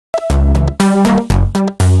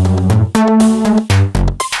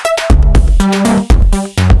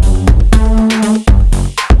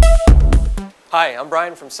I'm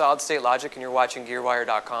Brian from Solid State Logic, and you're watching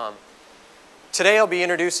GearWire.com. Today I'll be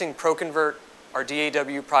introducing Pro-Convert, our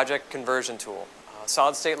DAW project conversion tool.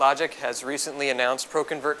 Solid State Logic has recently announced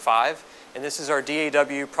Pro-Convert 5, and this is our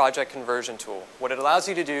DAW project conversion tool. What it allows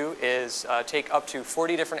you to do is take up to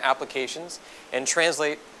 40 different applications and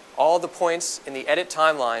translate all the points in the edit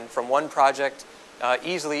timeline from one project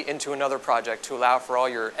easily into another project to allow for all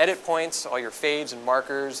your edit points, all your fades and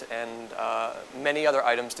markers, and many other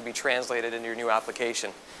items to be translated into your new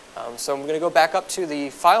application. So I'm going to go back up to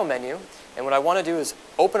the File menu, and what I want to do is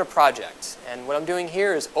open a project. And what I'm doing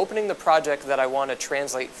here is opening the project that I want to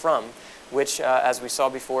translate from, which, as we saw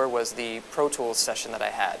before, was the Pro Tools session that I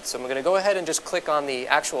had. So I'm going to go ahead and just click on the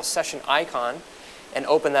actual session icon and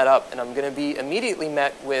open that up, and I'm going to be immediately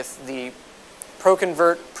met with the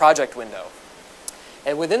Pro-Convert project window.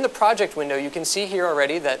 And within the project window, you can see here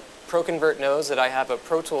already that Pro-Convert knows that I have a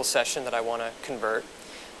Pro Tools session that I want to convert.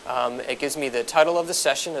 It gives me the title of the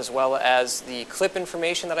session as well as the clip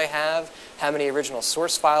information that I have, how many original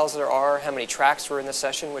source files there are, how many tracks were in the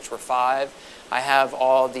session, which were 5. I have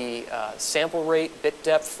all the sample rate, bit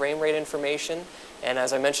depth, frame rate information, and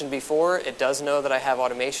as I mentioned before, it does know that I have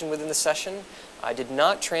automation within the session. I did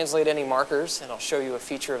not translate any markers, and I'll show you a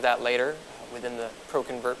feature of that later within the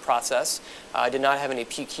Pro-Convert process. I did not have any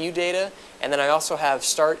PQ data, and then I also have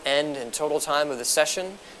start, end, and total time of the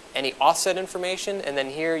session, any offset information, and then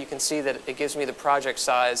here you can see that it gives me the project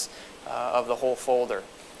size of the whole folder.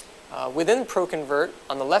 Within Pro-Convert,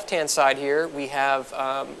 on the left-hand side here, we have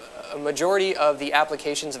a majority of the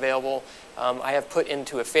applications available I have put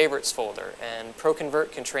into a favorites folder, and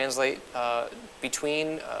Pro-Convert can translate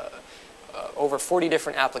between over 40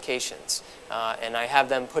 different applications, and I have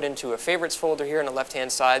them put into a favorites folder here on the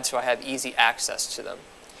left-hand side so I have easy access to them.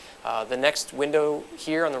 The next window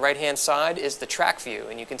here on the right-hand side is the track view,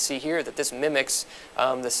 and you can see here that this mimics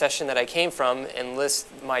the session that I came from and lists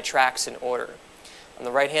my tracks in order. On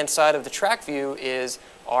the right-hand side of the track view is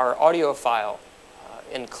our audio file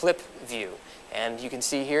in clip view, and you can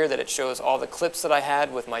see here that it shows all the clips that I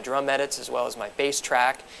had with my drum edits as well as my bass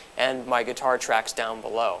track and my guitar tracks down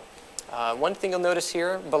below. One thing you'll notice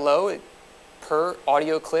here below, per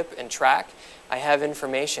audio clip and track, I have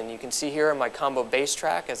information. You can see here on my combo bass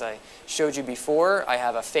track, as I showed you before, I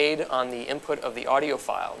have a fade on the input of the audio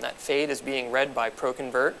file. And that fade is being read by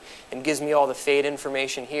Pro-Convert and gives me all the fade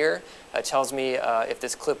information here. It tells me if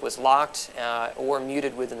this clip was locked or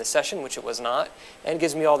muted within the session, which it was not, and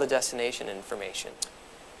gives me all the destination information.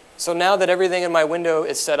 So now that everything in my window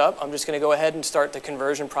is set up, I'm just going to go ahead and start the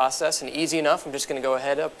conversion process. And easy enough, I'm just going to go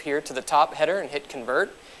ahead up here to the top header and hit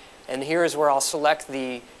Convert. And here is where I'll select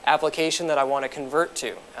the application that I want to convert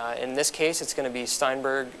to. In this case, it's going to be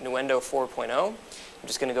Steinberg Nuendo 4.0. I'm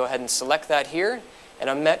just going to go ahead and select that here. And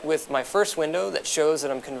I'm met with my first window that shows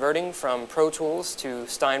that I'm converting from Pro Tools to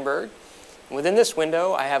Steinberg. And within this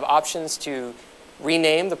window, I have options to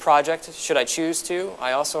rename the project should I choose to.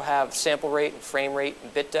 I also have sample rate and frame rate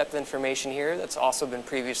and bit depth information here that's also been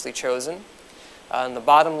previously chosen. On the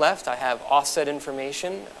bottom left, I have offset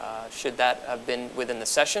information, should that have been within the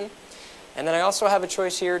session. And then I also have a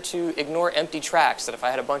choice here to ignore empty tracks, that if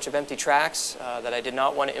I had a bunch of empty tracks that I did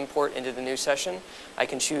not want to import into the new session, I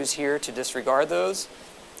can choose here to disregard those.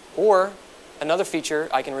 Or another feature,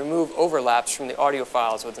 I can remove overlaps from the audio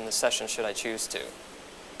files within the session should I choose to.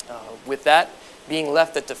 With that being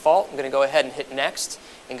left at default, I'm going to go ahead and hit Next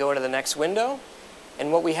and go into the next window.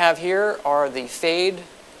 And what we have here are the fade,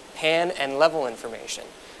 pan, and level information.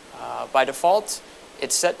 By default,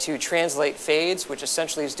 it's set to translate fades, which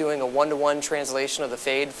essentially is doing a one-to-one translation of the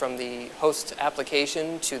fade from the host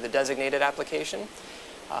application to the designated application.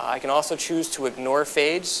 I can also choose to ignore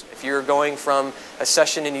fades. If you're going from a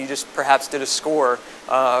session and you just perhaps did a score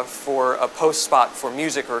for a post spot for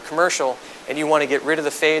music or a commercial, and you want to get rid of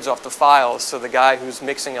the fades off the files so the guy who's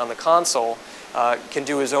mixing on the console can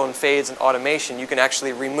do his own fades and automation, you can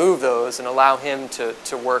actually remove those and allow him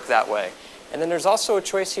to work that way. And then there's also a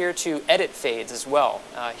choice here to edit fades as well.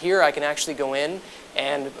 Here I can actually go in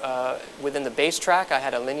and within the bass track I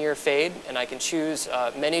had a linear fade, and I can choose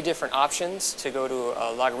many different options to go to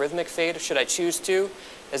a logarithmic fade should I choose to,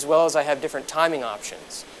 as well as I have different timing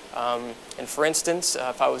options. And for instance,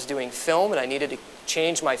 if I was doing film and I needed to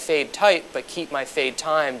change my fade type but keep my fade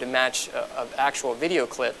time to match an actual video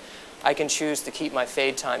clip, I can choose to keep my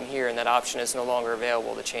fade time here, and that option is no longer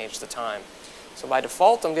available to change the time. So by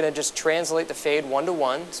default, I'm going to just translate the fade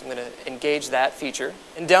one-to-one, so I'm going to engage that feature.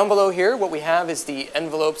 And down below here, what we have is the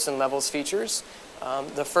envelopes and levels features.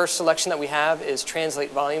 The first selection that we have is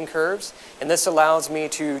translate volume curves, and this allows me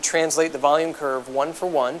to translate the volume curve one for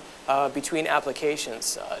one between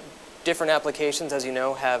applications. Different applications, as you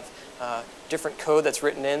know, have different code that's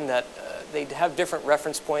written in that they have different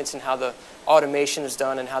reference points in how the automation is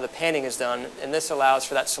done and how the panning is done, and this allows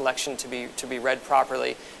for that selection to be read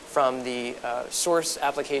properly from the source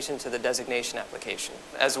application to the designation application.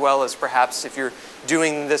 As well as perhaps if you're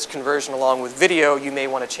doing this conversion along with video, you may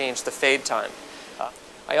want to change the fade time.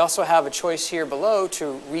 I also have a choice here below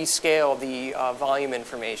to rescale the volume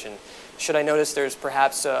information. Should I notice there's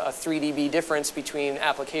perhaps a 3 dB difference between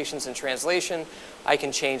applications and translation, I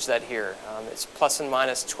can change that here. It's plus and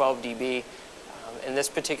minus 12 dB. In this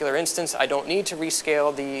particular instance, I don't need to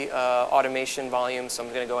rescale the automation volume, so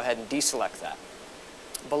I'm going to go ahead and deselect that.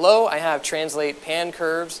 Below, I have translate pan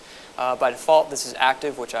curves. By default, this is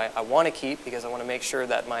active, which I want to keep because I want to make sure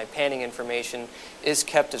that my panning information is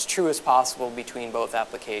kept as true as possible between both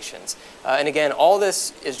applications. And again, all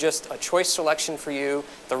this is just a choice selection for you.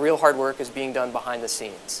 The real hard work is being done behind the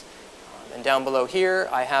scenes. And down below here,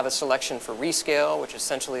 I have a selection for rescale, which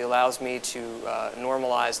essentially allows me to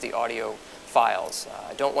normalize the audio files.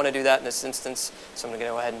 I don't want to do that in this instance, so I'm going to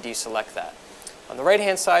go ahead and deselect that. On the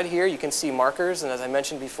right-hand side here, you can see markers, and as I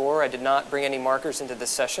mentioned before, I did not bring any markers into this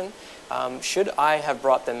session. Should I have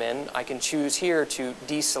brought them in, I can choose here to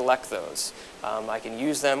deselect those. I can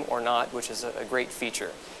use them or not, which is a great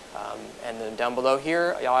feature. And then down below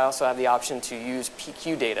here, I also have the option to use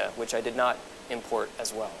PQ data, which I did not import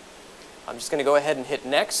as well. I'm just going to go ahead and hit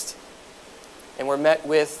Next. And we're met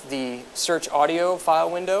with the Search Audio file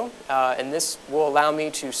window. And this will allow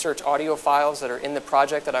me to search audio files that are in the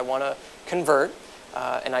project that I want to convert.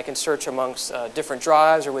 And I can search amongst different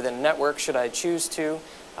drives or within a network should I choose to.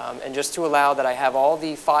 And just to allow that I have all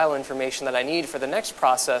the file information that I need for the next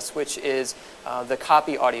process, which is the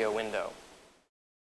copy audio window.